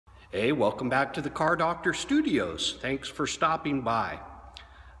Hey, welcome back to the Car Doctor Studios. Thanks for stopping by.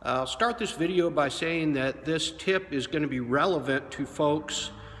 I'll start this video by saying that this tip is going to be relevant to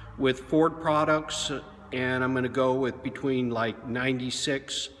folks with Ford products, and I'm going to go with between like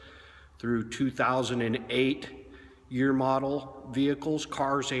 96 through 2008 year model vehicles,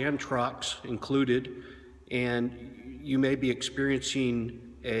 cars and trucks included. And you may be experiencing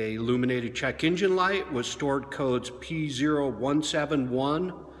a illuminated check engine light with stored codes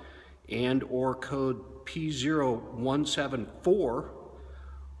P0171 and or code P0174.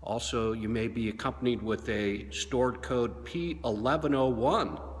 Also, you may be accompanied with a stored code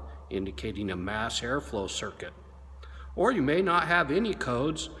P1101, indicating a mass airflow circuit. Or you may not have any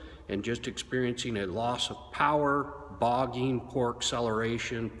codes and just experiencing a loss of power, bogging, poor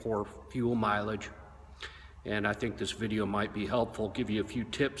acceleration, poor fuel mileage. And I think this video might be helpful, give you a few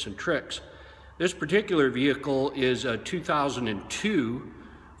tips and tricks. This particular vehicle is a 2002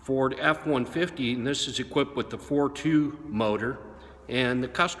 Ford F-150, and this is equipped with the 4.2 motor. And the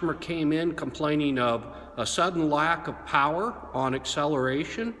customer came in complaining of a sudden lack of power on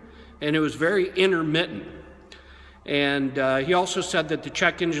acceleration, and it was very intermittent. And he also said that the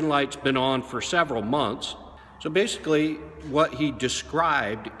check engine light's been on for several months. So basically what he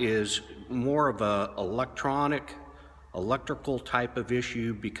described is more of a electrical type of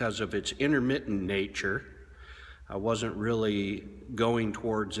issue because of its intermittent nature. I wasn't really going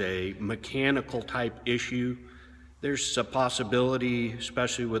towards a mechanical type issue. There's a possibility,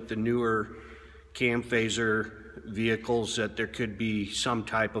 especially with the newer cam phaser vehicles, that there could be some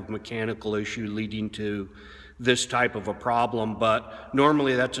type of mechanical issue leading to this type of a problem, but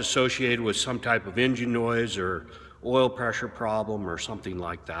normally that's associated with some type of engine noise or oil pressure problem or something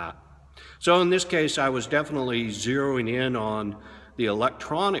like that. So in this case, I was definitely zeroing in on the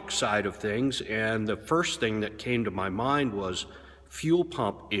electronic side of things, and the first thing that came to my mind was fuel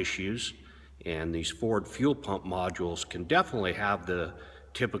pump issues. And these Ford fuel pump modules can definitely have the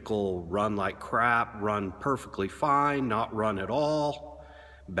typical run like crap, run perfectly fine, not run at all,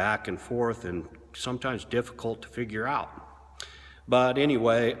 back and forth, and sometimes difficult to figure out. But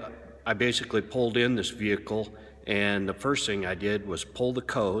anyway, I basically pulled in this vehicle, and the first thing I did was pull the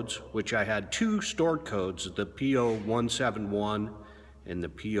codes, which I had two stored codes, the P0171 and the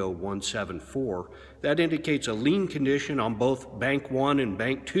P0174. That indicates a lean condition on both bank 1 and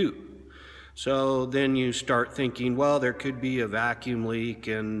bank 2. So then you start thinking, well, there could be a vacuum leak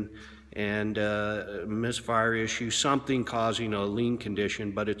and a misfire issue, something causing a lean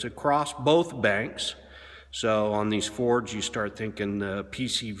condition, but it's across both banks. So on these Fords, you start thinking the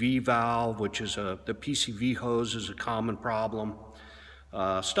PCV valve, which is the PCV hose is a common problem,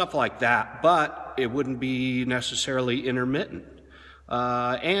 stuff like that, but it wouldn't be necessarily intermittent.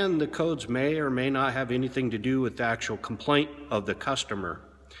 And the codes may or may not have anything to do with the actual complaint of the customer.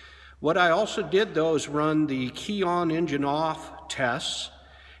 What I also did, though, is run the key on, engine off tests.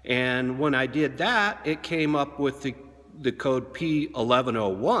 And when I did that, it came up with the code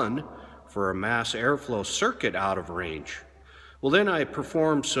P1101 for a mass airflow circuit out of range. Well, then I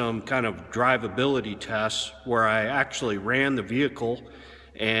performed some kind of drivability tests where I actually ran the vehicle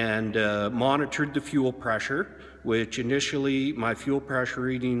and monitored the fuel pressure, which initially my fuel pressure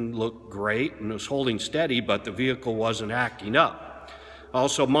reading looked great and was holding steady, but the vehicle wasn't acting up.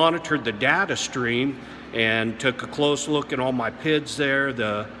 Also monitored the data stream and took a close look at all my PIDs there.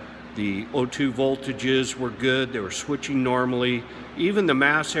 The O2 voltages were good. They were switching normally. Even the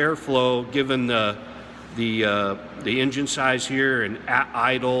mass airflow, given the engine size here and at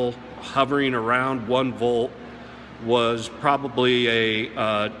idle, hovering around 1 volt, was probably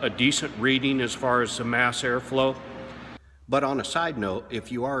a decent reading as far as the mass airflow. But on a side note,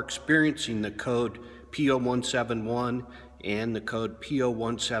 if you are experiencing the code P0171 and the code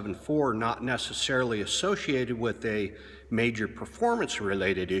P0174 not necessarily associated with a major performance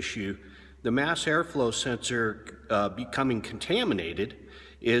related issue, the mass airflow sensor becoming contaminated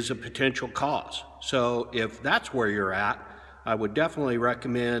is a potential cause. So if that's where you're at, I would definitely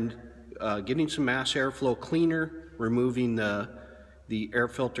recommend getting some mass airflow cleaner, removing the air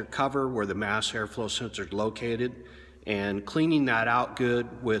filter cover where the mass airflow sensor is located, and cleaning that out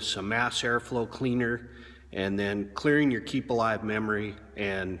good with some mass airflow cleaner, and then clearing your keep alive memory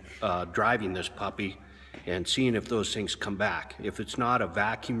and driving this puppy and seeing if those things come back. If it's not a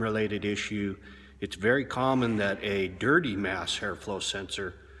vacuum related issue, it's very common that a dirty mass airflow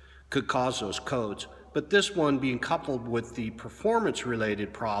sensor could cause those codes. But this one, being coupled with the performance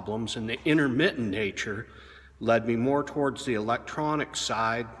related problems and the intermittent nature, led me more towards the electronic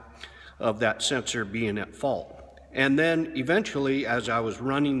side of that sensor being at fault. And then eventually, as I was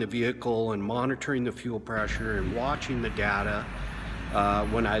running the vehicle and monitoring the fuel pressure and watching the data,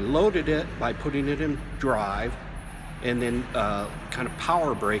 When I loaded it by putting it in drive and then kind of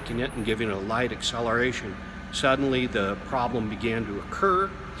power braking it and giving it a light acceleration, suddenly the problem began to occur.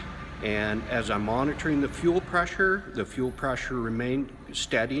 And as I'm monitoring the fuel pressure remained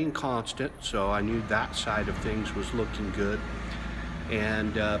steady and constant, so I knew that side of things was looking good.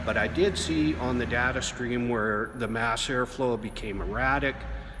 And but I did see on the data stream where the mass airflow became erratic.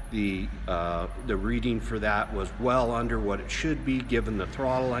 The reading for that was well under what it should be given the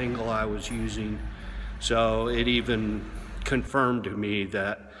throttle angle I was using. So it even confirmed to me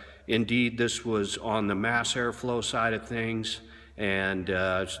that indeed this was on the mass airflow side of things, and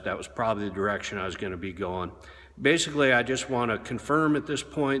that was probably the direction I was going to be going. Basically, I just want to confirm at this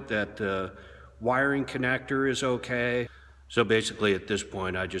point that the wiring connector is okay. So basically at this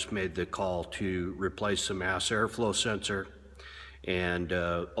point I just made the call to replace the mass airflow sensor, and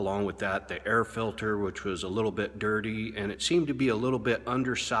along with that the air filter, which was a little bit dirty and it seemed to be a little bit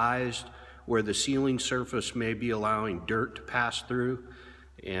undersized where the sealing surface may be allowing dirt to pass through,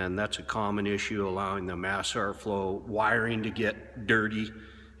 and that's a common issue, allowing the mass airflow wiring to get dirty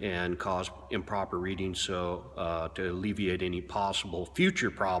and cause improper readings. So to alleviate any possible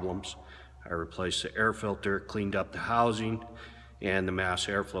future problems, I replaced the air filter, cleaned up the housing, and the mass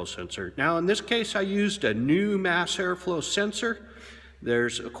airflow sensor. Now in this case I used a new mass airflow sensor.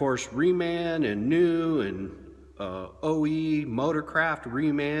 There's of course Reman and new and OE, Motorcraft,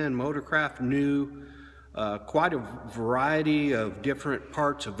 Reman, Motorcraft, new, quite a variety of different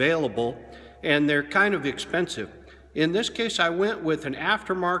parts available, and they're kind of expensive. In this case I went with an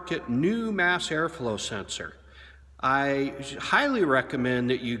aftermarket new mass airflow sensor. I highly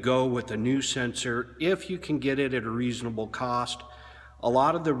recommend that you go with a new sensor if you can get it at a reasonable cost. A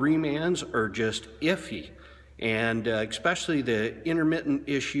lot of the Remans are just iffy, and especially the intermittent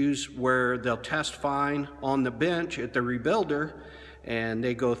issues where they'll test fine on the bench at the rebuilder, and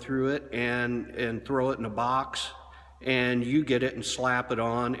they go through it and throw it in a box, and you get it and slap it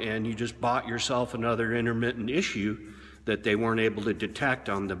on, and you just bought yourself another intermittent issue that they weren't able to detect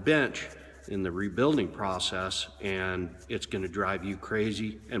on the bench in the rebuilding process, and it's going to drive you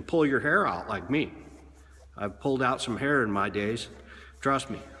crazy and pull your hair out like me. I've pulled out some hair in my days, trust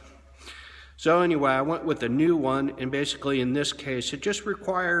me. So anyway, I went with a new one, and basically in this case it just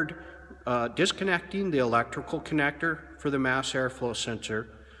required disconnecting the electrical connector for the mass airflow sensor,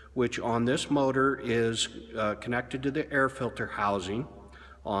 which on this motor is connected to the air filter housing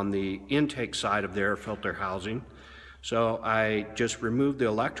on the intake side of the air filter housing. So I just removed the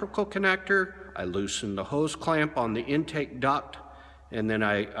electrical connector, I loosened the hose clamp on the intake duct, and then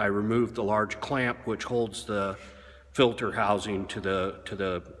I removed the large clamp which holds the filter housing to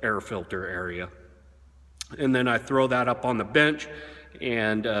the air filter area. And then I throw that up on the bench,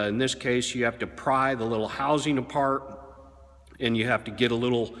 and in this case you have to pry the little housing apart, and you have to get a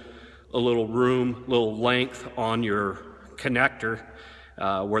little room, little length on your connector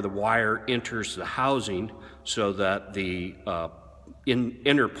where the wire enters the housing, so that the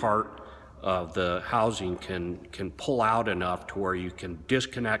inner part of the housing can pull out enough to where you can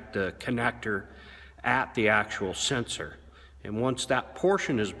disconnect the connector at the actual sensor. And once that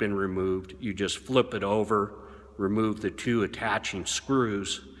portion has been removed, you just flip it over, remove the two attaching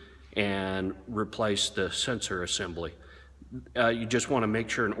screws, and replace the sensor assembly. You just want to make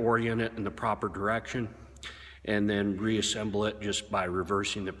sure and orient it in the proper direction, and then reassemble it just by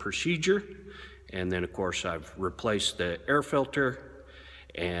reversing the procedure. And then of course I've replaced the air filter,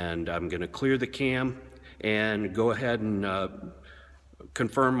 and I'm going to clear the cam and go ahead and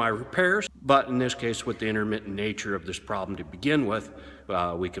confirm my repairs. But in this case, with the intermittent nature of this problem to begin with,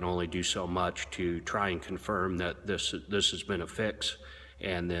 we can only do so much to try and confirm that this has been a fix,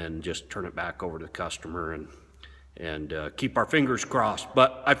 and then just turn it back over to the customer and keep our fingers crossed.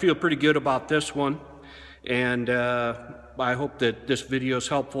 But I feel pretty good about this one, and I hope that this video is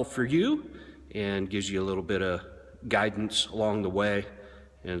helpful for you and gives you a little bit of guidance along the way.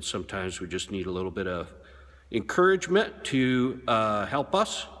 And sometimes we just need a little bit of encouragement to help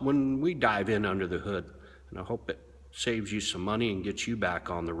us when we dive in under the hood. And I hope it saves you some money and gets you back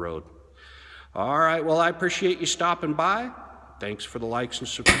on the road. All right, well, I appreciate you stopping by. Thanks for the likes and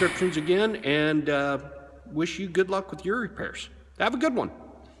subscriptions again, and wish you good luck with your repairs. Have a good one.